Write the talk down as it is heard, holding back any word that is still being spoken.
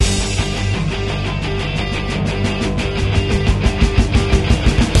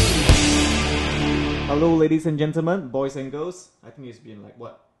Hello, ladies and gentlemen, boys and girls. I think it's been like,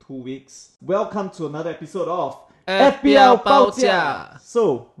 2 weeks. Welcome to another episode of FPL 报价.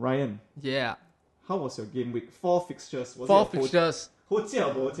 So, Ryan, Yeah. how was your game week? 4 fixtures. Was Four it fixtures. 好价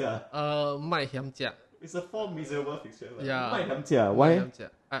或不价? 卖险价. It's a 4 miserable fixtures. Yeah. 卖很价. Why?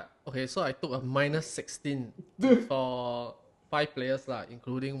 Okay, so I took a minus 16 for 5 players lah,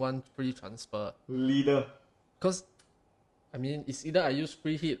 including one free transfer. Leader. Because, I mean, it's either I use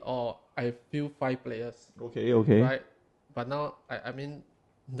free hit or I fill 5 players. Okay. Right? But now, I mean,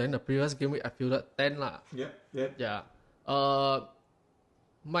 then the previous game week I fielded 10 lah. Yep. Yeah.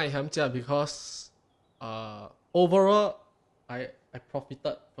 卖险价 because overall I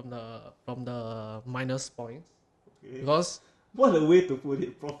profited from the minus points. Okay. Because What a way to put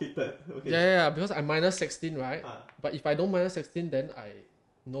it, profited. Okay. yeah, because I minus 16, right? Ah. But if I don't minus 16, then I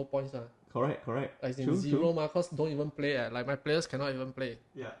no points. Correct. As in True. zero, because don't even play. Like my players cannot even play.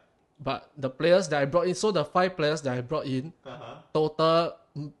 Yeah. But the players that I brought in, so the 5 players that I brought in, total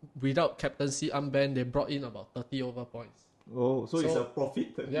without captaincy unbanned, they brought in about 30 over points. Oh, so it's a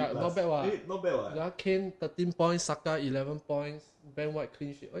profit. 30 Yeah, plus. not bad what? Not bad what? Yeah, Kane 13 points, Saka 11 points, Ben White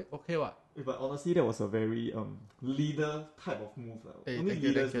clean sheet. Okay what? But honestly, that was a very leader type of move. Hey, Only thank you.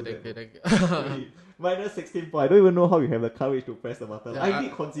 leaders do that. Thank you. Really. Minus 16 points. I don't even know how you have the courage to press the button. Yeah, I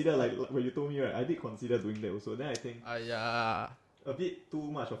did consider, like when you told me, right, I did consider doing that also. Then I think Yeah. a bit too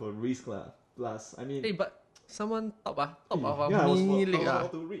much of a risk lah. Plus, I mean, Hey, but someone top of yeah, I our was mini league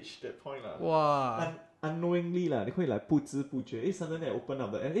about to reach that point lah. Wow. Unknowingly lah, they like 不知不觉. Suddenly I open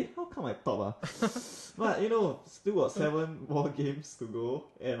up how come I top But still got 7 more games to go,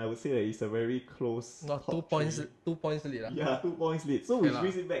 and I would say that it's a very close. Not top 2 points. three. 2 points lead. Yeah, 2 points lead. So Okay which lah.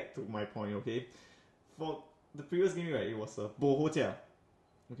 brings it back to my point, okay? For the previous game, right, it was a bohojia.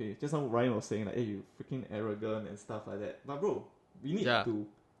 Okay, just now Ryan was saying like, hey, you freaking arrogant and stuff like that. But bro, we need Yeah. to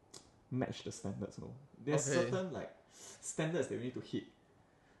match the standards, no? There's Okay. certain like standards that we need to hit.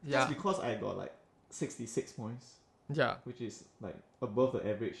 Yeah. Just because I got like 66 points, Yeah. which is like above the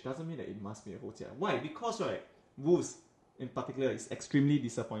average, doesn't mean that it must be a hojia. Why? Because right, Wolves in particular is extremely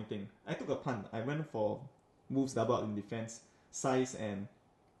disappointing. I took a punt. I went for Wolves double up in defense, size and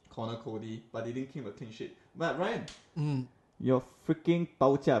corner Cody, but they didn't keep a clean sheet. But Ryan, your freaking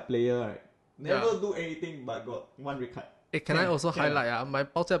Baojia player, right, never do anything but got 1 red card. Hey, can I also Can. highlight my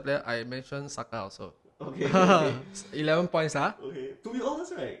Baojia player? I mentioned Saka also. Okay. 11 points. Okay. To be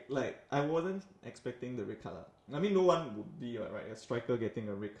honest, right, like I wasn't expecting the red card. I mean, no one would be right, a striker getting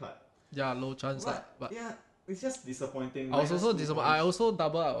a red card. Yeah, low chance. But yeah, it's just disappointing. I was also Minus 2 disappointed. I points. also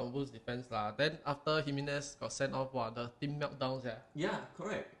double up on Wolves defense lah. Then after Jimenez got sent off, the team meltdowns. Yeah,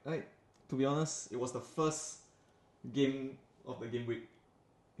 correct. Like, to be honest, it was the first game of the game week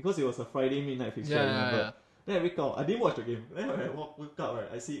because it was a Friday midnight fixture. I remember. Yeah. Then I wake up. I didn't watch the game. Then when I woke up, right,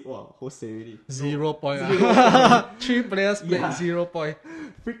 I see Jose already. 0 point. 0 3 players played Yeah. 0 point.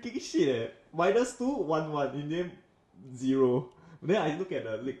 Freaking shit. -2, 1-1. In the end, 0. Then I look at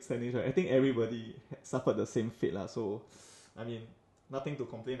the league standings, right? I think everybody suffered the same fate lah. So, I mean, nothing to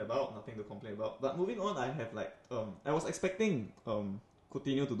complain about. But moving on, I have like I was expecting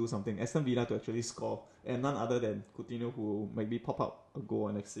Coutinho to do something, Aston Villa to actually score, and none other than Coutinho who maybe pop up a goal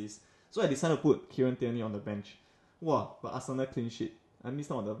and assist. So I decided to put Kieran Tierney on the bench. Wow, but Arsenal clean sheet. I missed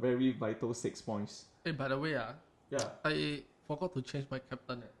out on the very vital 6 points. Hey, by the way, Yeah. I forgot to change my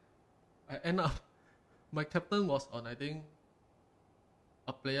captain. I end up my captain was on, I think,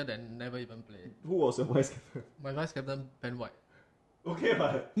 a player that never even played. Who was your vice captain? My vice captain Ben White. Okay,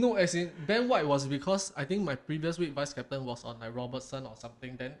 but No, as in Ben White was because I think my previous week vice captain was on like Robertson or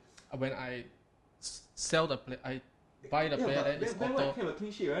something. Then when I sell the play, I buy the player, then it's Ben auto. White have a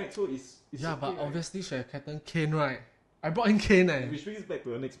clean sheet, right? So it's Yeah, okay, but right? obviously she had captain Kane, right? I brought in Kane, Which brings back to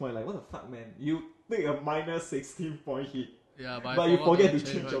the next point, like what the fuck, man? You take a minus 16 point hit. Yeah, But I you forgot forget to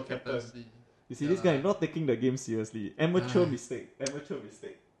change change my your captain. captaincy. You see, Yeah. this guy not taking the game seriously. Amateur Ah. mistake.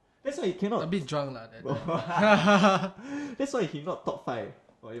 That's why he A cannot. bit drunk lah. That's why he not top 5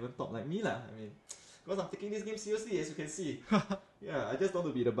 or even top like me lah. I mean, because I'm taking this game seriously, as you can see. Yeah, I just don't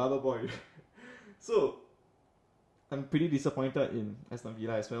want to be the barber boy. So I'm pretty disappointed in Aston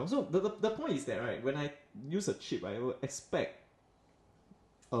Villa as well. So the point is that right, when I use a chip, I will expect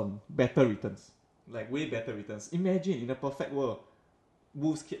better returns, like way better returns. Imagine in a perfect world,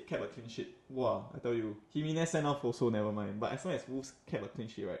 Wolves kept a clean sheet. Wow, I tell you, Jimenez sent off also never mind. But as long as Wolves kept a clean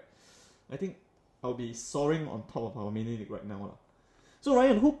sheet, right, I think I'll be soaring on top of our mini league right now lah. So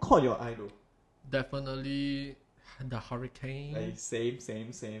Ryan, who caught your eye though? Definitely the Hurricane. Like, same.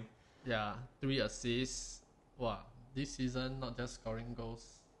 Yeah, 3 assists. Wow, this season not just scoring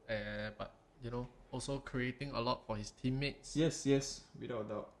goals, but also creating a lot for his teammates. Yes, without a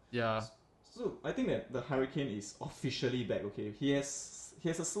doubt. Yeah, So I think that the Hurricane is officially back. Okay, he has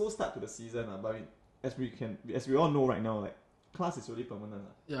a slow start to the season, but as we all know right now, like class is really permanent.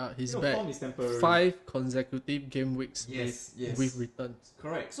 Yeah, he's Form back. is temporary. 5 consecutive game weeks Yes. with returns.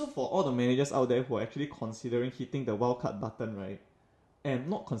 Correct. So for all the managers out there who are actually considering hitting the wildcard button, right? And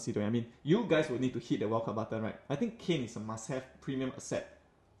not considering, I mean, you guys will need to hit the wildcard button, right? I think Kane is a must-have premium asset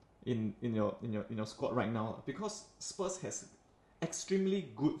in your squad right now because Spurs has extremely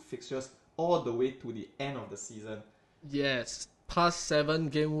good fixtures all the way to the end of the season. Yes, past 7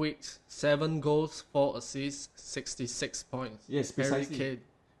 game weeks, 7 goals, 4 assists, 66 points. Yes, Harry precisely. Kane.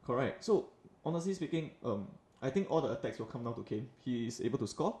 Correct. So honestly speaking, I think all the attacks will come down to Kane. He is able to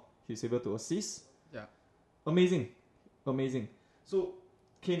score. He's able to assist. Yeah. Amazing. So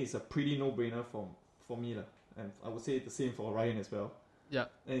Kane is a pretty no-brainer for me lah, and I would say the same for Ryan as well. Yeah.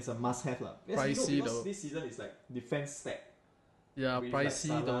 And it's a must-have lah. Pricey because though. this season is like defense stack. Yeah, with like pricey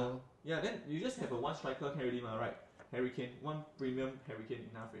Salah. though. Yeah, then you just have a one striker can already mah, right? Harry Kane, one premium Harry Kane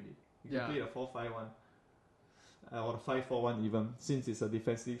enough already. You can Yeah. play the 4-5-1. Or the 5-4-1 even, since it's a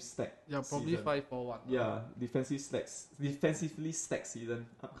defensive stack. Yeah, probably season. 5-4-1. Yeah, defensively stacked season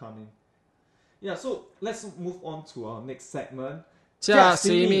upcoming. Yeah, so let's move on to our next segment. Just see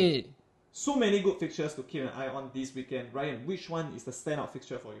see me. So many good fixtures to keep an eye on this weekend. Ryan, which one is the standout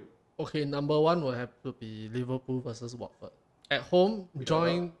fixture for you? Okay, number 1 will have to be Liverpool versus Watford. At home,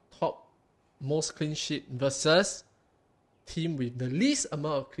 join top most clean sheet versus team with the least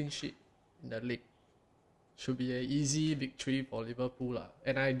amount of clean sheet in the league. Should be an easy victory for Liverpool lah.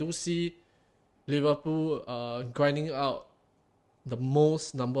 And I do see Liverpool grinding out the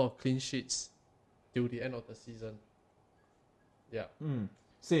most number of clean sheets till the end of the season. Yeah.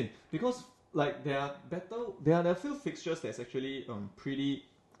 Same, because like there are a few fixtures that's actually pretty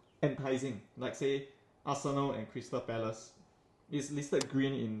enticing. Like say Arsenal and Crystal Palace. It's listed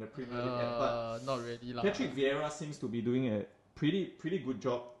green in the Premier League app, but not really lah. Patrick Vieira seems to be doing a pretty good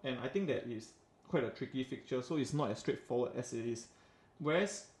job, and I think that is quite a tricky fixture, so it's not as straightforward as it is.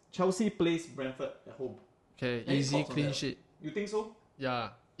 Whereas Chelsea plays Brentford at home. Okay, Any easy thoughts on clean that? sheet. You think so? Yeah,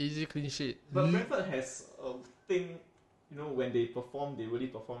 easy clean sheet. But Brentford has a thing, when they perform, they really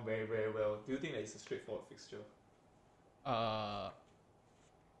perform very, very well. Do you think that it's a straightforward fixture?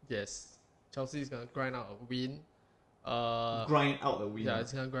 Yes. Chelsea is gonna grind out a win. Grind out the win. Yeah,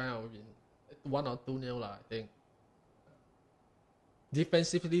 it's gonna grind out a win. 1 or 2-0 lah, I think.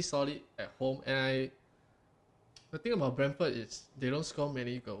 Defensively solid at home, and the thing about Brentford is they don't score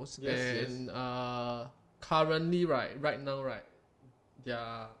many goals. Yes, and currently, right now,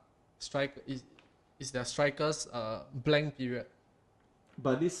 their striker is their strikers blank period.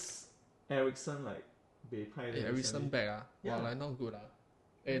 But this Ericsson like Ericsson back Yeah. wow, like not good like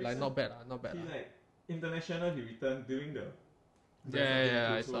Eriksen, not bad He like international he returned during the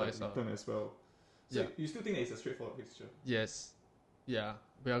Yeah, I Brentford game too, saw. returned as well. So Yeah. you still think that it's a straightforward fixture? Yes, yeah,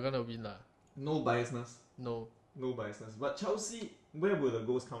 we are gonna win lah. No biasness. No, But Chelsea, where will the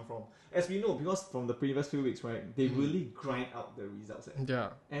goals come from? As we know, because from the previous few weeks, right, they really grind out the results. yeah.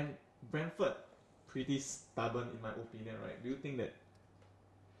 And Brentford, pretty stubborn in my opinion, right? Do you think that?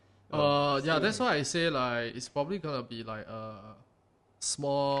 Yeah, still that's why I say like it's probably gonna be like a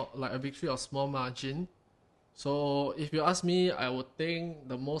victory of small margin. So if you ask me, I would think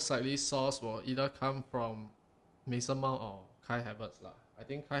the most likely source will either come from Mason Mount or Kai Havertz lah. I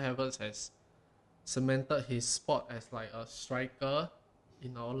think Kai Havertz has cemented his spot as like a striker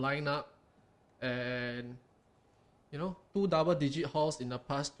in our lineup, and 2 double-digit hauls in the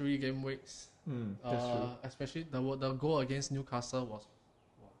past 3 game weeks. That's true. Especially the goal against Newcastle was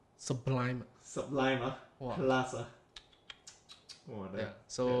sublime. Sublime, Wow. class. Oh, Yeah. that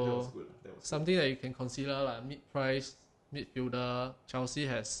So was good. That was something that you can consider like mid-price midfielder. Chelsea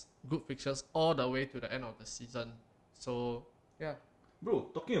has good fixtures all the way to the end of the season. So yeah.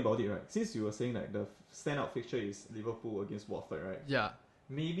 Bro, talking about it, right? Since you were saying like the standout fixture is Liverpool against Watford, right? Yeah.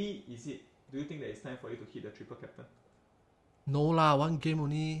 Maybe do you think that it's time for you to hit the triple captain? No lah, 1 game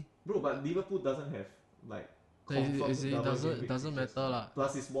only. Bro, but Liverpool doesn't have like It confirmed double game doesn't week doesn't fixtures. matter lah.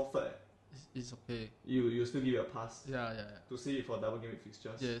 Plus it's Watford. It's okay. You still give it a pass Yeah. to see it for double game week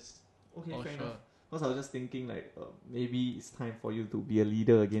fixtures. Yes. Okay, For fair sure. enough. Because I was just thinking like maybe it's time for you to be a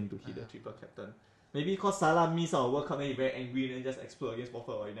leader again to hit the triple captain. Maybe because Salah missed out World Cup, then he very angry, then just explode against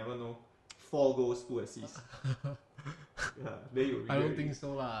Watford, or you never know. 4 goals, 2 assists. Yeah, then you. I don't think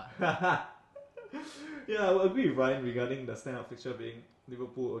so lah. Yeah, I would agree with Ryan regarding the standout fixture being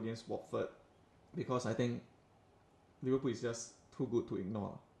Liverpool against Watford, because I think Liverpool is just too good to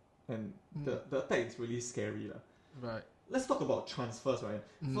ignore, and the attack is really scary lah. Right. let's talk about transfers, right?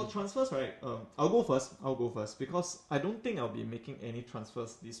 For transfers, right, I'll go first because I don't think I'll be making any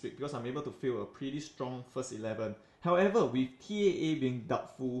transfers this week because I'm able to fill a pretty strong first 11. However, with TAA being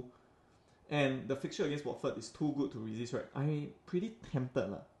doubtful and the fixture against Watford is too good to resist, right, I'm pretty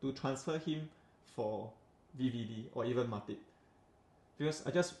tempted to transfer him for VVD or even Matip. Because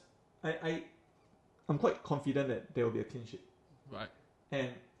I'm quite confident that there will be a clean sheet. Right. And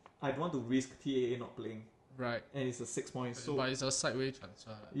I don't want to risk TAA not playing. Right. And it's a 6 points. So but it's a sideways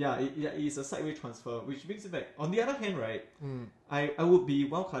transfer. yeah, it's a sideways transfer, which brings it back. On the other hand, right, I would be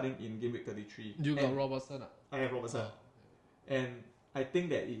wildcarding in game week 33. You got Robertson? I have Robertson. Oh. And I think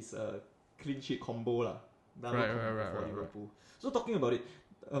that is a clean sheet combo lah. Right. For Liverpool. So talking about it,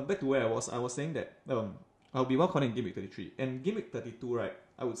 back to where I was saying that I'll be wildcarding in game week 33. And game week 32, right,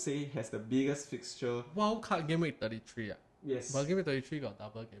 I would say has the biggest fixture. Wildcard game week 33, Yes. But game week 33 got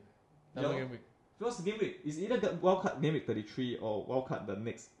double game week. Double game week. Because game week is either wildcard game week 33 or wildcard the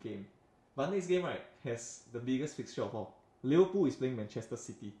next game. But next game, right, has the biggest fixture of all. Liverpool is playing Manchester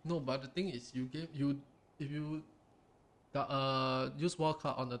City. No, but the thing is, if you use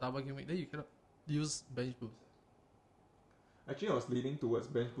wildcard on the double game week, then you cannot use bench boost. Actually, I was leaning towards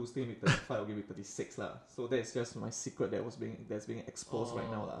bench boost game week 35 or game week 36 lah. So that's just my secret that's being exposed right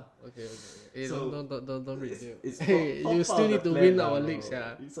now lah. Okay. Hey, so don't read it's Hey, all you part still of need the to plan, win our bro. leagues,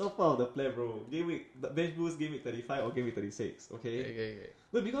 yeah. It's all part of the plan, bro. The bench boost game week 35 or game week 36, okay? Okay.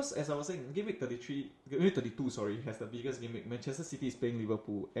 But because as I was saying, game week 32, has the biggest game week. Manchester City is playing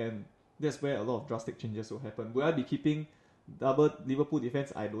Liverpool, and that's where a lot of drastic changes will happen. Will I be keeping double Liverpool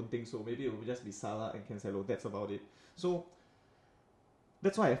defense? I don't think so. Maybe it will just be Salah and Cancelo. That's about it. So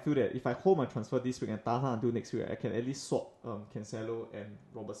that's why I feel that if I hold my transfer this week and tahan until next week, I can at least swap Cancelo and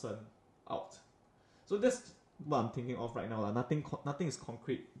Robertson out. So that's what I'm thinking of right now. Nothing is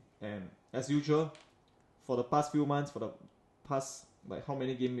concrete. And as usual, for the past few months, for the past like how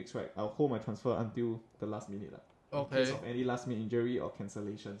many game weeks, right, I'll hold my transfer until the last minute. In case of any last minute injury or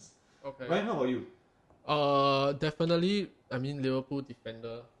cancellations. Okay. Right, how about you? Definitely, I mean, Liverpool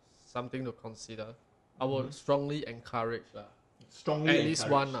defender, something to consider. I would strongly encourage Strongly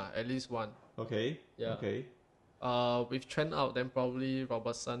at least one. Okay. Yeah. Okay. With Trent out, then probably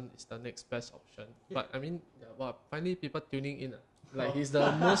Robertson is the next best option. Yeah. But I mean, finally people tuning in. Like he's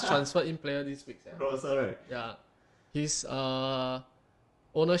the most transferred in player this week. Robertson, right? Yeah. His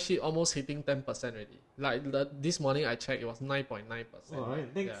ownership almost hitting 10% already. Like this morning I checked, it was 9.9%. Alright,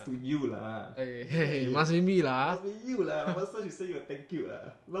 thanks to you lah. Hey, must be me lah. Must be you lah. Robertson, you say you thank you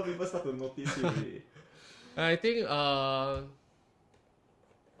lah. A lot of people start to notice you already. I think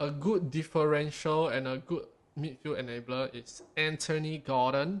a good differential and a good midfield enabler is Anthony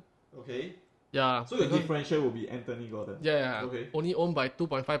Gordon. Okay. Yeah. So your differential will be Anthony Gordon. Yeah. Okay. Only owned by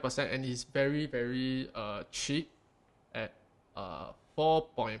 2.5% and he's very, very cheap at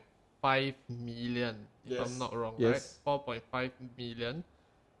 4.5 million, if I'm not wrong, Yes. right? 4.5 million.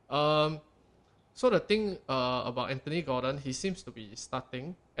 So the thing about Anthony Gordon, he seems to be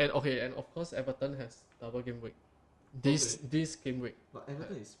starting. And of course Everton has double game week. This game week. But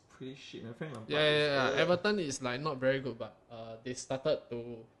Everton is pretty shit. My friend Lampard Yeah. Everton is like not very good, but they started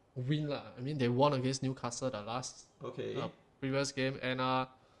to win lah. I mean, they won against Newcastle the last previous game, and I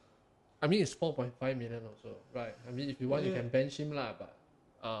mean it's 4.5 million also, right? I mean, if you want, you can bench him lah, but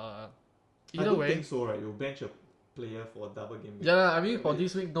either way. I don't think so, right? You bench a player for a double game week. Yeah, I mean for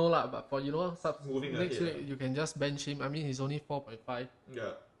this week no lah, but for Moving next ahead, week you can just bench him. I mean he's only 4.5.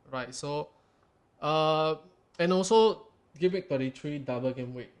 Yeah. Right, so and also game week 33 double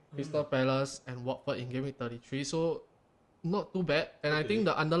game week. Crystal Palace and Watford in game week 33, so not too bad. And I think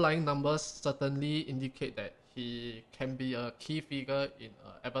the underlying numbers certainly indicate that he can be a key figure in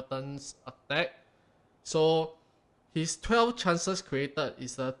Everton's attack. So his 12 chances created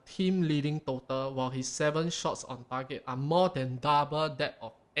is a team leading total, while his 7 shots on target are more than double that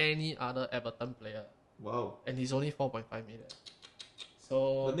of any other Everton player. Wow. And he's only 4.5 million.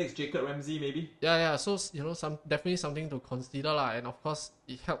 So the next Jacob Ramsey maybe? Yeah. So definitely something to consider lah. And of course,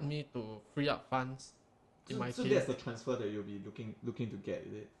 it helped me to free up funds in my so team. that's the transfer that you'll be looking to get,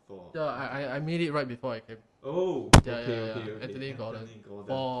 is it? For Yeah, I made it right before I came. Oh, Yeah. okay. Anthony Gordon.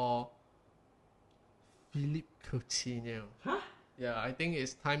 For Philippe Coutinho. Huh? Yeah, I think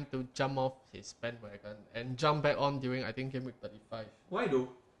it's time to jump off his bandwagon and jump back on during, I think, game week 35. Why though?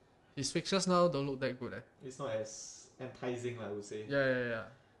 His fixtures now don't look that good. It's not as enticing, I would say. Yeah.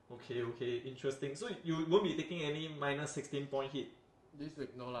 Okay, interesting. So you won't be taking any minus 16 point hit? This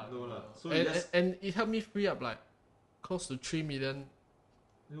week, no lah. No lah. So and it helped me free up like close to 3 million.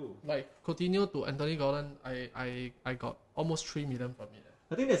 Ooh. Like Coutinho to Anthony Gordon, I got almost 3 million from it.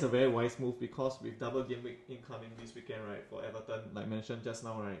 I think that's a very wise move because with double game week incoming this weekend, right, for Everton, like mentioned just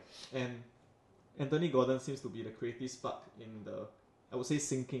now, right, and Anthony Gordon seems to be the creative spark in the, I would say,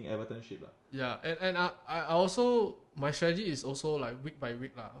 sinking Everton ship. Yeah, and I also, my strategy is also like week by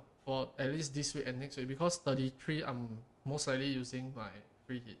week lah, for at least this week and next week, because 33 I'm most likely using my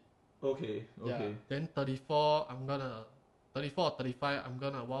free hit. Okay. Yeah. Then 34 34 or 35 I'm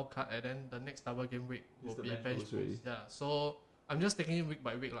gonna wildcard, and then the next double game week will be bench boost. Yeah. So I'm just taking it week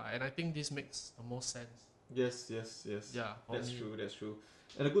by week lah, and I think this makes the most sense. Yes. Yeah. That's true.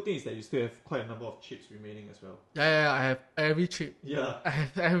 And the good thing is that you still have quite a number of chips remaining as well. Yeah, I have every chip. Yeah. I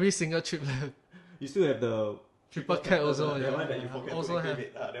have every single chip left. You still have the Triple cat also. That Yeah. one that you forget also to have.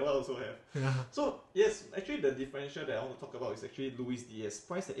 activate. That one also have. Yeah. So yes, actually the differential that I want to talk about is actually Luis Diaz,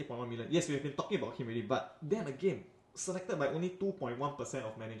 priced at 8.1 million. Yes, we have been talking about him already, but then again, selected by only 2.1%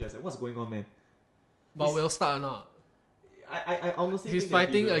 of managers. What's going on, man? But we'll start or not? I honestly He's think that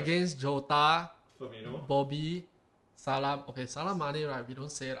fighting he will. against Jota, Firmino. Bobby, Salah. Okay, Salah Mane, right? We don't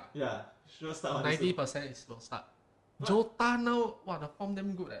say lah. Yeah, sure start on this 90% is will start. What? Jota now, the form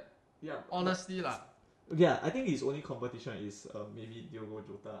damn good eh. Yeah. Honestly lah. Yeah, I think his only competition is maybe Diogo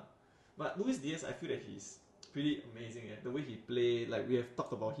Jota. But Luis Diaz, I feel that he's pretty amazing. The way he play, like we have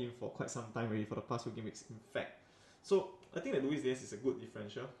talked about him for quite some time already, for the past few games, in fact. So I think that Luis Diaz is a good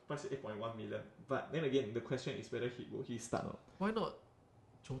differential, price at 8.1 million. But then again, the question is whether will he start or not. Why not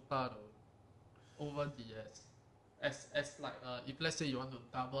Jota though? Over Diaz. As like if let's say you want to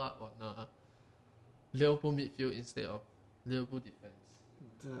double up on Liverpool midfield instead of Liverpool defense.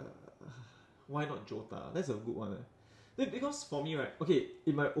 Why not Jota? That's a good one. Because for me, right, okay,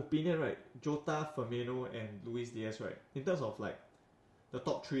 in my opinion, right, Jota, Firmino, and Luis Diaz, right, in terms of like the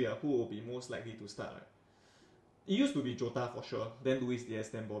top three, who will be most likely to start, right? It used to be Jota for sure, then Luis Diaz,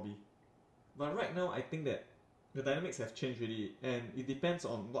 then Bobby. But right now, I think that the dynamics have changed really, and it depends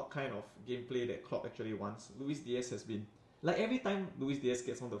on what kind of gameplay that Klopp actually wants. Luis Diaz has been, like every time Luis Diaz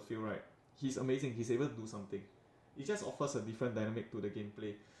gets on the field, right, he's amazing, he's able to do something. It just offers a different dynamic to the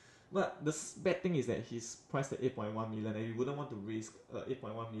gameplay. But the bad thing is that he's priced at 8.1 million, and you wouldn't want to risk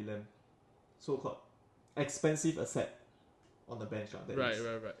 8.1 million so-called expensive asset on the bench. Right.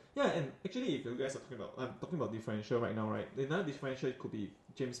 Yeah, and actually, if you guys are I'm talking about differential right now, right? Another differential could be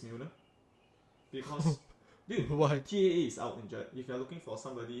James Milner, because dude, Why? TAA is out injured. If you're looking for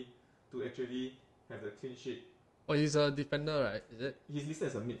somebody to actually have the clean sheet, Oh, he's a defender, right? Is it? he's listed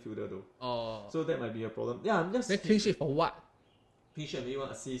as a midfielder though, Oh. so that might be a problem. Yeah, I'm just Then clean sheet for what? clean sheet, maybe one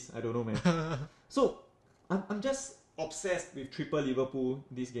assist. I don't know, man. So I'm just obsessed with triple Liverpool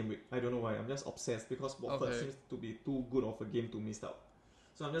this game week. I don't know why. I'm just obsessed because Watford seems to be too good of a game to miss out.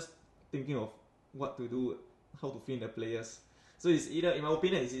 So I'm just thinking of what to do, how to find the players. So it's either, in my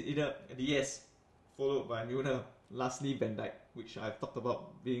opinion, it's either Diaz followed by Milner, lastly Van Dijk, which I've talked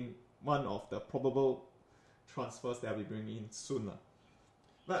about being one of the probable transfers that I'll be bringing in soon.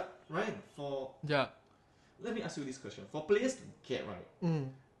 But Ryan, let me ask you this question: for players to get right,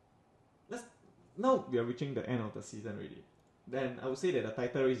 now we are reaching the end of the season already. Then I would say that the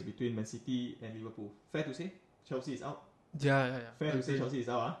title is between Man City and Liverpool. Fair to say, Chelsea is out. Yeah. Fair to say, Chelsea is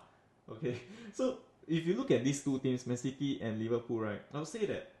out. Okay, so if you look at these two teams, Man City and Liverpool, right, I would say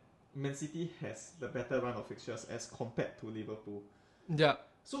that Man City has the better run of fixtures as compared to Liverpool. Yeah.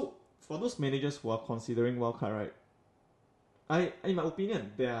 So for those managers who are considering wildcard, right, in my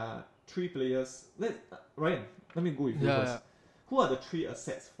opinion, there are three players. Ryan, let me go with you first. Yeah. Who are the three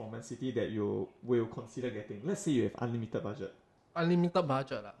assets from Man City that you will consider getting? Let's say you have unlimited budget. Unlimited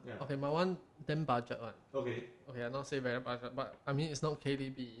budget lah. Yeah. Okay, my one damn budget one. Okay. Okay, I not say very budget, but I mean it's not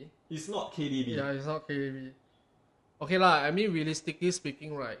KDB. It's not KDB. Yeah, it's not KDB. Okay lah, I mean realistically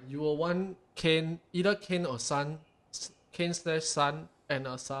speaking, right, you will want either Kane or Son, Kane/Son and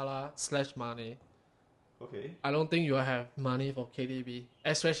a Salah/Mane. Okay. I don't think you will have money for KDB,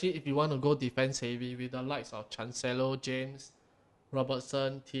 especially if you want to go defense heavy with the likes of Cancelo, James,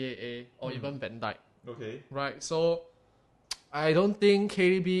 Robertson, TAA, or even Van Dijk. Okay. Right, so I don't think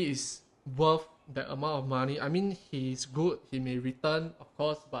KDB is worth that amount of money. I mean, he's good, he may return, of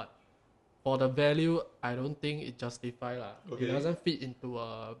course, but for the value, I don't think it justifies lah. Okay. It doesn't fit into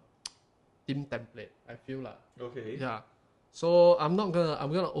a team template, I feel lah. Okay. Yeah, so I'm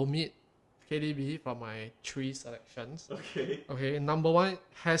gonna omit KDB from my three selections. Okay. Okay, number one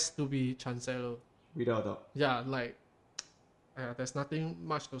has to be Cancelo. Without a doubt. Yeah, like there's nothing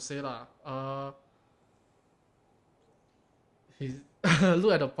much to say lah. He's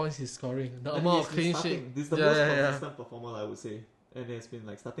look at the points he's scoring, the amount of clean sheet. This is the most consistent performer, I would say, and he has been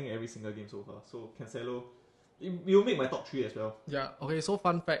like starting every single game so far. So Cancelo, you'll make my top three as well. Yeah. Okay. So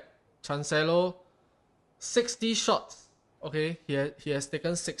fun fact: Cancelo, 60 shots okay, he has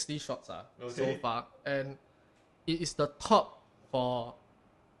taken 60 shots so Okay. far, and it is the top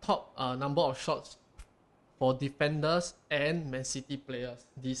number of shots for defenders and Man City players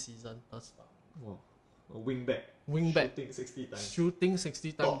this season thus far. Wow. A wingback. Wingback. Shooting 60 times. Shooting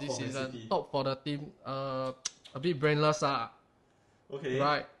 60 times Top this for Man season. City. Top for the team. A bit brainless Okay.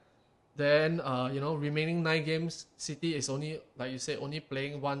 right? Then remaining 9 games, City is only, like you said, only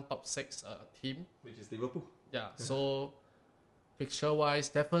playing one top 6 team. Which is Liverpool. Yeah. So picture wise,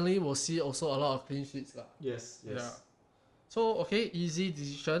 definitely we'll see also a lot of clean sheets Yes. Yeah. So okay, easy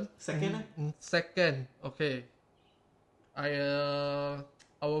decision. Second, Second, okay. I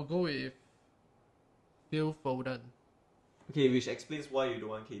will go with Phil Foden. Okay, which explains why you don't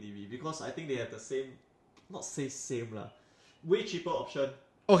want KDB. Because I think they have the same, not say same lah, way cheaper option.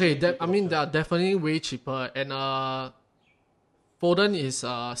 Okay, Cheaper I mean option. they are definitely way cheaper, and Foden is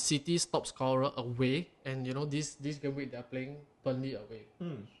City's top scorer away, and this game week they are playing Burnley away.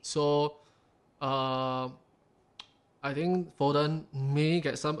 So, I think Foden may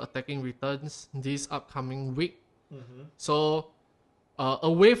get some attacking returns this upcoming week. So,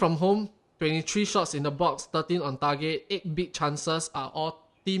 away from home, 23 shots in the box, 13 on target, 8 big chances are all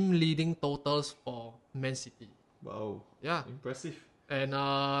team leading totals for Man City. Wow. Yeah. Impressive. And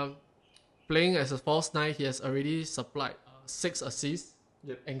playing as a false nine, he has already supplied 6 assists.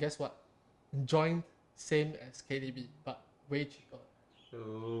 Yep. And guess what? Joined same as KDB, but way cheaper.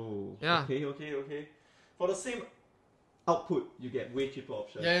 Oh. Yeah. Okay. For the same output, you get way cheaper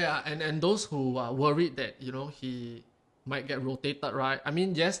option. Yeah. And those who are worried that he might get rotated, right? I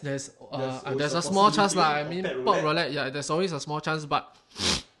mean, yes, there's always a small chance possibility I of mean, pet pop roulette. roulette. Yeah, there's always a small chance, but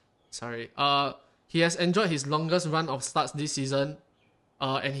sorry. He has enjoyed his longest run of starts this season,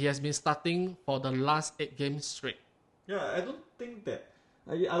 and he has been starting for the last 8 games straight. Yeah, I don't think that.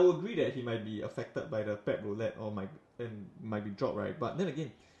 I will agree that he might be affected by the pet roulette or might be dropped, right? But then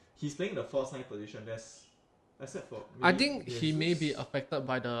again, he's playing the false nine position. That's except for. I think he Jesus. may be affected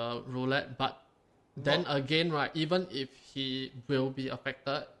by the roulette, but then again, right, even if he will be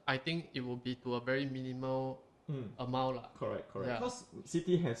affected, I think it will be to a very minimal amount. Correct. Yeah. Because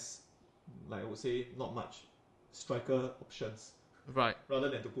City has, like I would say, not much striker options Right, rather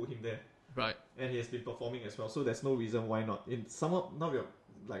than to put him there. right. And he has been performing as well, so there's no reason why not. In somewhat now we're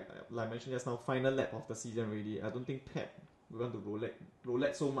like I mentioned just now, final lap of the season already. I don't think Pep we want to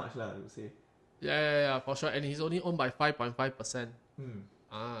roulette so much lah. I would say. Yeah, for sure. And he's only owned by 5.5%. Hmm.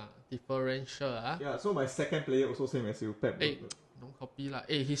 Differential. Yeah. So my second player also same as you, Pep. Hey, don't copy lah.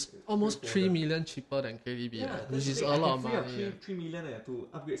 Hey, he's almost Phil 3 Foden. million cheaper than KDB, Yeah, which is that's the a thing. lot I of can free up money. 3 million to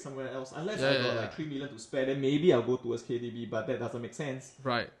upgrade somewhere else. Unless Yeah, I got yeah, like yeah. 3 million to spare, then maybe I'll go towards KDB, but that doesn't make sense.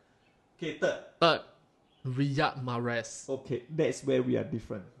 Right. Okay, third. Third, Riyad Mahrez. Okay, that's where we are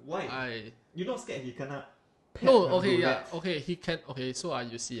different. Why? You're not scared he cannot. No, okay, yeah, okay, he can. Okay, so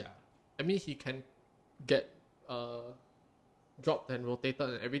you see, I mean, he can get dropped and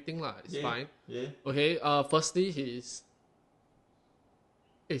rotated and everything lah. It's fine. Yeah. Okay. Firstly, he's.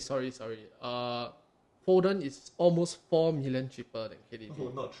 Sorry. Foden is almost 4 million cheaper than KDB. Oh,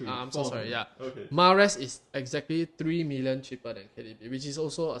 not 3. I'm so 4 sorry. million. Yeah. Okay. Mahrez is exactly 3 million cheaper than KDB, which is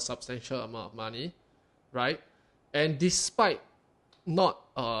also a substantial amount of money, right? And despite not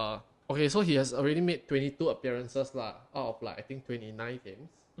okay, so he has already made 22 appearances out of I think 29 games.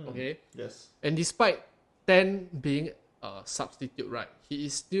 Okay. Yes. And despite 10 being a substitute, right, he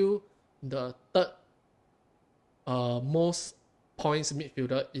is still the third most points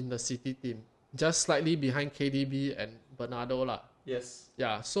midfielder in the City team, just slightly behind KDB and Bernardo lah. Yes.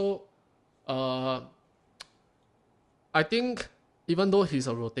 Yeah, so I think even though he's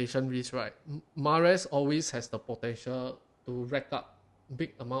a rotation risk, right, Mahrez always has the potential to rack up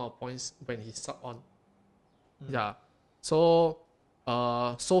big amount of points when he's sub on. Yeah, so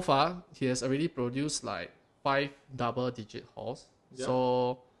so far he has already produced 5 double-digit hauls. Yeah.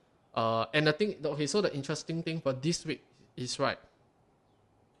 So and the thing, okay, so the interesting thing for this week is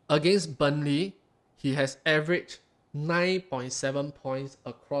against Burnley, he has averaged 9.7 points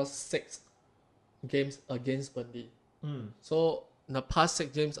across 6 games against Burnley. So in the past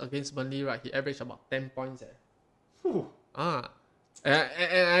 6 games against Burnley, right, he averaged about 10 points. Whew. And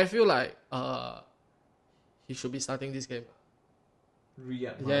I feel like he should be starting this game.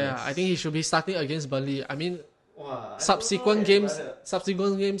 Riyad Mahrez. Yeah, I think he should be starting against Burnley. I mean, Wow, I subsequent don't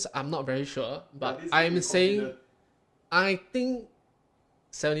know, games, I'm not very sure, but this I'm game saying confident. I think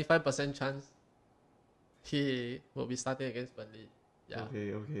 75% chance he will be starting against Burnley. Yeah,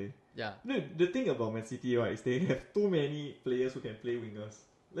 Okay. yeah. No, the thing about Man City, right, is they have too many players who can play wingers.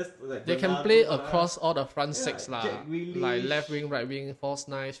 They can play across all the front six lah. Jack Grealish. Like left wing, right wing, false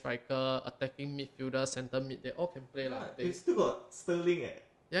nine, striker, attacking midfielder, center mid. They all can play lah. They still got Sterling.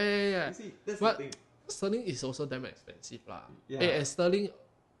 Yeah. You see, that's But the thing. Sterling is also damn expensive lah. Yeah. And Sterling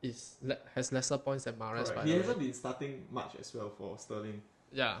has lesser points than Mahrez. Correct. By He the hasn't way. been starting much as well for Sterling.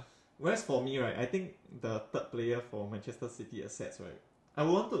 Yeah. Whereas for me, right, I think the third player for Manchester City assets, right, I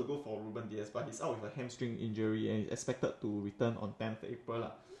wanted to go for Ruben Dias, but he's out with a hamstring injury and is expected to return on 10th April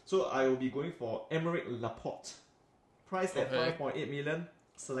lah. So I will be going for Aymeric Laporte, priced at 5.8 million,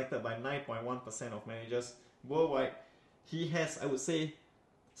 selected by 9.1% of managers worldwide. He has, I would say,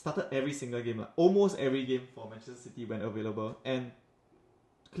 started every single game, almost every game for Manchester City when available, and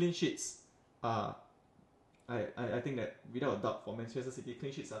clean sheets are, I think that without a doubt for Manchester City,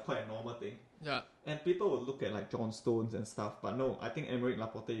 clean sheets are quite a normal thing. Yeah. And people will look at like John Stones and stuff, but no, I think Aymeric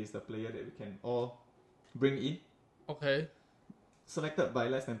Laporte is the player that we can all bring in. Okay. Selected by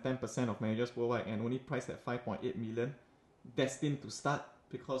less than 10% of managers worldwide and only priced at 5.8 million. Destined to start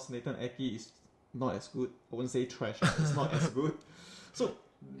because Nathan Ake is not as good. I wouldn't say trash, it's not as good. So,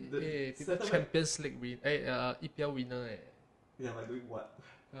 people Champions League win, EPL winner. Yeah, but doing what?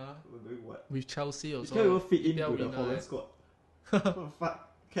 Doing what? With Chelsea also. You can't even fit EPL into the Holland squad. What the fuck?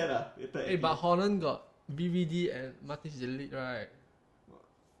 Can but Holland got VVD and Martin Delit, right?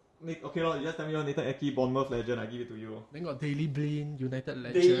 Okay, you just tell me Nathan Ake, Bournemouth legend, I give it to you. Then got Daley Blind, United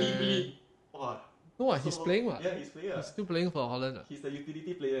legend. Daley Blind. Wow. No, he's playing what? Yeah, he's playing. He's still playing for Holland. He's the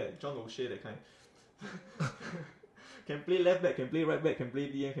utility player, John O'Shea, that kind. Can play left back, can play right back, can play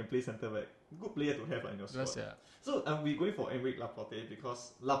DM, can play centre back. Good player to have in your squad. Yes, yeah. So we're going for Aymeric Laporte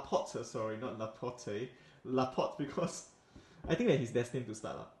because Laporte because I think that he's destined to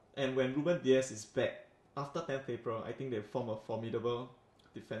start. And when Ruben Dias is back after 10th April, I think they form a formidable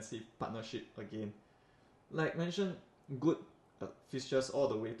defensive partnership again. Like mentioned, good fixtures all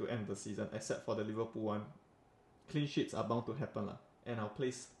the way to end the season, except for the Liverpool one. Clean sheets are bound to happen and I'll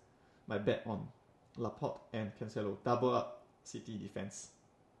place my bet on Laporte and Cancelo, double up City defense.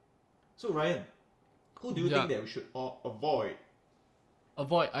 So Ryan, who do you think that we should all avoid?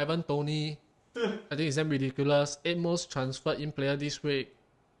 Avoid Ivan Toney. I think it's damn ridiculous. 8 most transferred in player this week.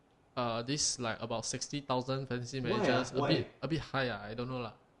 This like about 60,000 fantasy managers. Why? A bit high. I don't know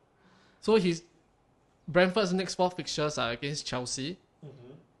lah. So Brentford's next 4 fixtures are against Chelsea,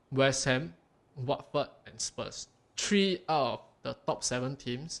 West Ham, Watford, and Spurs. 3 out of the top 7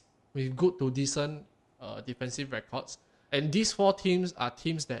 teams with good to decent defensive records. And these 4 teams are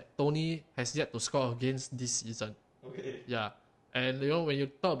teams that Tony has yet to score against this season. Okay. Yeah. And when you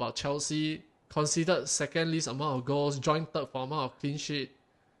talk about Chelsea, conceded second least amount of goals, joined third for amount of clean sheet.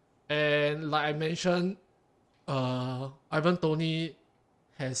 And like I mentioned, Ivan Toney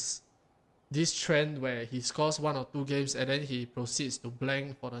has this trend where he scores 1 or 2 games and then he proceeds to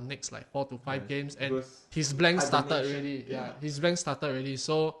blank for the next like 4 to 5 games. And his blank started already. Yeah, his blank started already.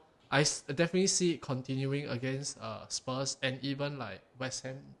 So I definitely see it continuing against Spurs and even like West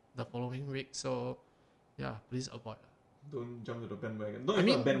Ham the following week. So yeah, please avoid. Don't jump to the bandwagon.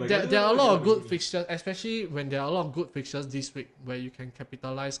 There are a lot of good fixtures, especially when there are a lot of good fixtures this week where you can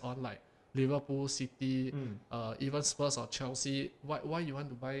capitalize on like Liverpool, City, even Spurs or Chelsea. Why you want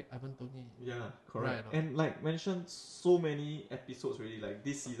to buy Ivan Toney? Yeah, correct. Right, and like mentioned so many episodes already, like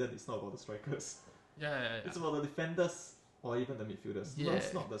this season it's not about the strikers. Yeah. It's about the defenders or even the midfielders. Yeah. No,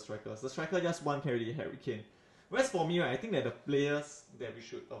 it's not the strikers. The striker just one carry Harry Kane. Whereas for me, right, I think that the players that we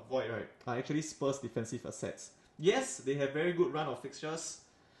should avoid, right, are actually Spurs defensive assets. Yes, they have very good run of fixtures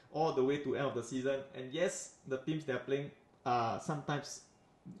all the way to end of the season. And yes, the teams they are playing are sometimes,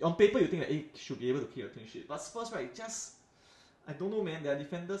 on paper you think that they should be able to keep a clean sheet. But Spurs, right, just, I don't know, man, their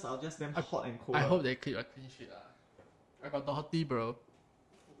defenders are just damn hot and cold. I hope they keep a clean sheet. I got Doherty, bro.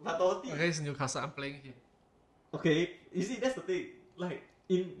 But Doherty... Against Newcastle, I'm playing him. Okay, you see, that's the thing. Like,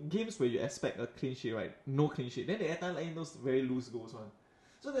 in games where you expect a clean sheet, right, no clean sheet, then they at times like those very loose goals, one.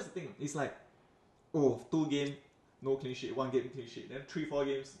 So that's the thing. It's like, 2 games, no clean sheet, 1 game clean sheet, then 3-4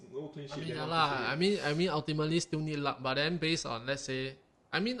 games, no clean sheet. I mean, ultimately still need luck, but then based on, let's say,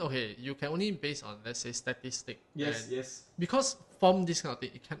 you can only base on, let's say, statistic. Yes. Because form, this kind of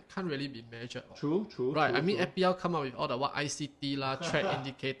thing, it can't really be measured. True. Right, FPL come up with all the ICT lah, track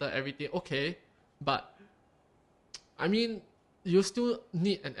indicator, everything, okay, but you still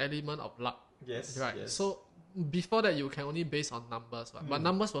need an element of luck. Yes. Right. Yes. So before that, you can only base on numbers, but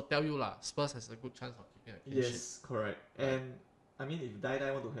numbers will tell you Spurs has a good chance of keeping a clean sheet. Yes, correct. And if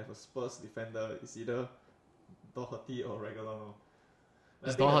Dai want to have a Spurs defender, it's either Doherty or Reguilon.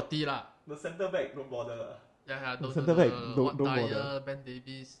 It's Doherty lah. The centre back don't bother. Don't bother. Dyer, Ben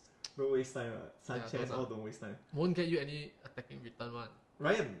Davies. Don't waste time. Sanchez all don't waste time. Won't get you any attacking return one.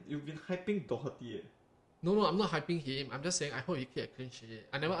 Ryan, you've been hyping Doherty. No, I'm not hyping him. I'm just saying I hope he keep a clean sheet.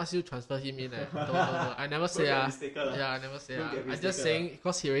 I never asked you to transfer him in. No. I never say Don't get mistaken, lah. Yeah, I never say Don't get I'm mistaken, just saying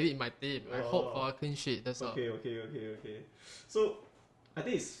because he already in my team. I hope Oh. for a clean sheet. That's all. Okay. So, I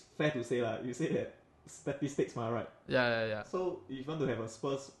think it's fair to say you say that statistics, right? Yeah. So, if you want to have a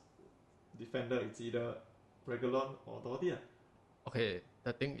Spurs defender, it's either Reguilon or Doherty. Okay,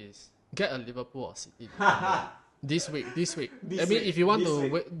 the thing is, get a Liverpool or City Ha this week. This I mean, week, if you want this to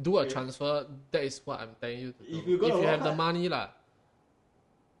week. do a Okay. transfer, that is what I'm telling you to do. If you got a have wild the card- money lah.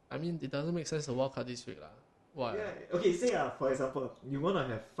 I mean, it doesn't make sense to walk out this week lah. What? Yeah. Okay, say for example, you want to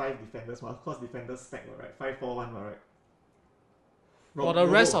have 5 defenders, of course defenders stack, right? 5-4-1, right? For the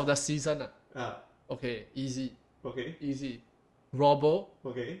rest of the season, okay, easy. okay, Robbo,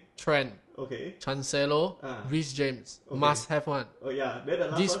 okay, Trent, okay. Cancelo, Ah. Reece James. Okay. Must have one. Oh yeah, then the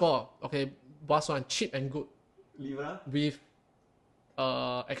last These one, 4. Okay, last one, cheap and good. Livra. With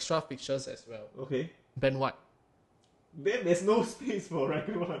extra fixtures as well. Okay. Ben White. Then there's no space for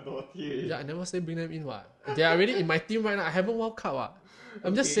Reguilon and Doherty. Yeah, I never say bring them in what. They are already in my team right now. I haven't wild card what.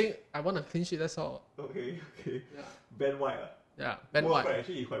 I'm just Okay. saying I want a clean sheet, that's all. Okay. Yeah. Ben White. Yeah, Ben Worth, White. right?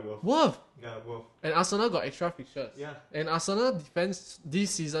 Actually, quite worth. Worth. Yeah, worth. And Arsenal got extra fixtures. Yeah. And Arsenal defense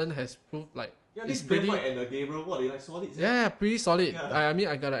this season has proved like Yeah, it's this Ben pretty White and Gabriel, what, they like solid? yeah, pretty solid. Yeah. I mean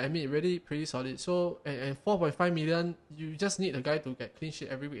I gotta admit, really pretty solid. So and 4.5 million, you just need a guy to get clean sheet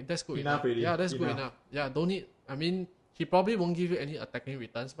every week. That's good Enough enough. already. Yeah, that's good Enough. enough. Yeah, don't need I mean he probably won't give you any attacking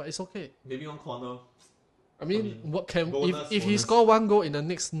returns, but it's okay. Maybe one corner. I mean, what can bonus, if he bonus. score 1 goal in the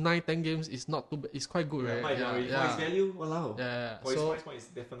next 9-10 games, it's not too bad. It's quite good, right? For his value, walao. Yeah. For his So price point, it's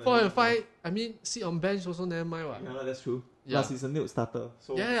definitely. 4 and 5, I mean, sit on bench also never mind what. Yeah, that's true. Yeah. Plus, he's a new starter.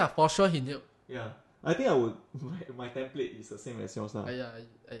 So Yeah, for sure he knew. yeah. I think I would. My template is the same as yours now. Yeah.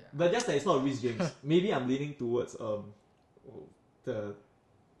 But just that it's not Reece James. Maybe I'm leaning towards the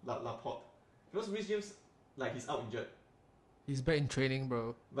Laporte, because Reece James he's out injured. He's back in training,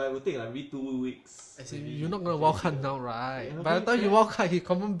 bro. But it will take maybe 2 weeks. As in, maybe you're not gonna actually walk it's out good. now, right? Yeah, By the time you fair. walk out, he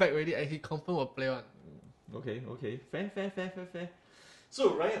confirm back already and he confirm will play one. Okay. Fair.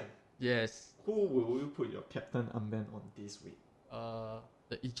 So Ryan, Yes. who will you put your captain armband on this week?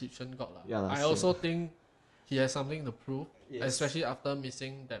 The Egyptian god lah. Yeah lah, I same. also think he has something to prove, Yes. especially after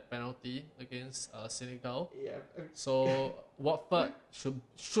missing that penalty against Senegal. Yeah. So Watford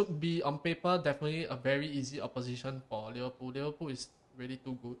should be on paper definitely a very easy opposition for Liverpool. Liverpool is really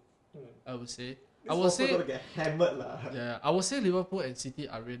too good, I would say. I would say gonna get hammered lah. yeah, I would say Liverpool and City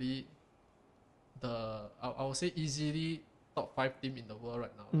are really I would say easily top 5 team in the world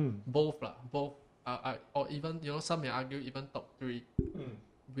right now. Both. Or even some may argue even top 3.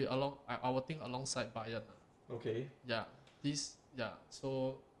 I would think alongside Bayern. Okay. Yeah,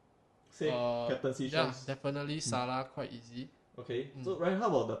 so Same captaincy yeah, choice. definitely Salah quite easy. Okay. So Ryan, how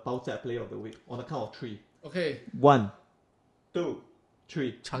about the Pauchat player of the week on the count of 3? Okay, 1, 2,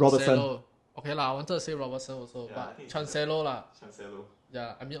 3. Robertson. Cancelo. Okay lah, I wanted to say Robertson also, Yeah, I but think it's Cancelo lah. Cancelo.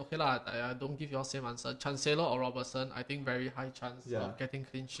 Yeah, I mean okay lah. I don't give you all same answer. Cancelo or Robertson, I think very high chance Yeah. of getting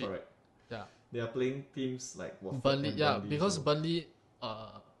clean sheet. Correct. Yeah, They are playing teams like Watford Burnley. and Yeah, Burnley, because so-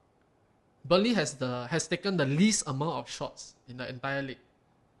 Burnley has taken the least amount of shots in the entire league.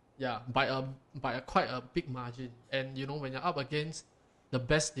 Yeah, by a quite a big margin. And when you're up against the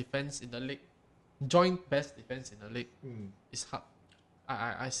best defense in the league, joint best defense in the league, it's hard.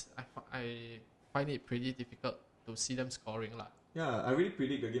 I find it pretty difficult to see them scoring lah. Yeah, I really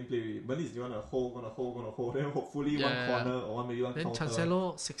predict the gameplay. Burnley is gonna hold. Then hopefully one Yeah. corner or maybe one Then counter.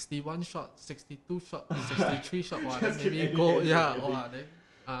 Cancelo 61 shot, 62 shot, 63 shot. Wow, then Just keep maybe adding, go. adding, Yeah, adding. wow, then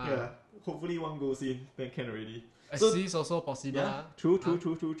Yeah, hopefully one goes in, then can already. assist also possible. Yeah, ah. true.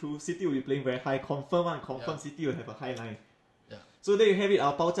 City will be playing very high. Confirm. Yeah. City will have a high line. Yeah. So there you have it,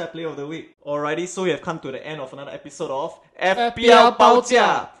 our Pauchat Player of the Week. Alrighty, so we have come to the end of another episode of FPL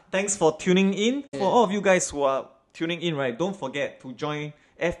Pauchat. Thanks for tuning in. For all of you guys who are tuning in, right, don't forget to join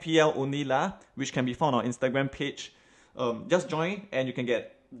FPL Only lah, which can be found on our Instagram page. Just join and you can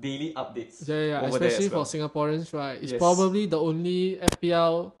get daily updates. Yeah, over there especially as well. for Singaporeans, right? It's Yes. probably the only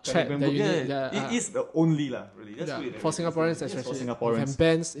FPL chat Telegram that group. you Yeah, need. Yeah, it is the only lah, really. Just yeah, put it that for way. Singaporeans Yes, especially. for You Singaporeans. can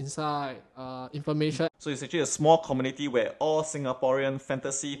bands inside, information. So it's actually a small community where all Singaporean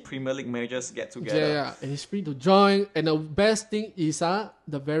fantasy Premier League managers get together. Yeah, and it's free to join. And the best thing is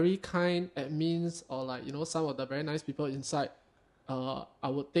the very kind admins or some of the very nice people inside. I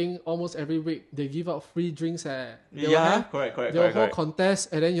would think almost every week they give out free drinks. They will have correct. They'll hold contest,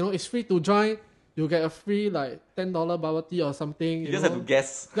 and then it's free to join. You get a free $10 bubble tea or something. You just have to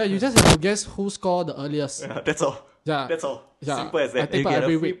guess. Yeah, you just have to guess who scored the earliest. Yeah, that's all. Yeah, That's all. Yeah. Simple as that. I take You part get a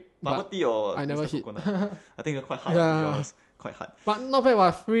every free week, bubble but tea or I never instant hit. coconut. I think they're quite hard to Yeah. be honest. quite hard. But not bad,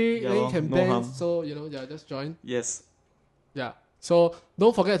 what, free, Yeah then you lor, can no ban, harm. so, just join. Yes. Yeah. So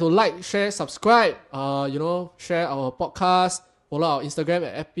don't forget to like, share, subscribe, share our podcast, follow our Instagram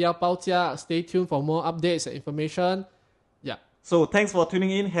at FPL 包家. Stay tuned for more updates and information. Yeah. So thanks for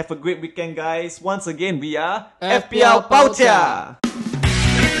tuning in. Have a great weekend, guys. Once again, we are FPL 包家.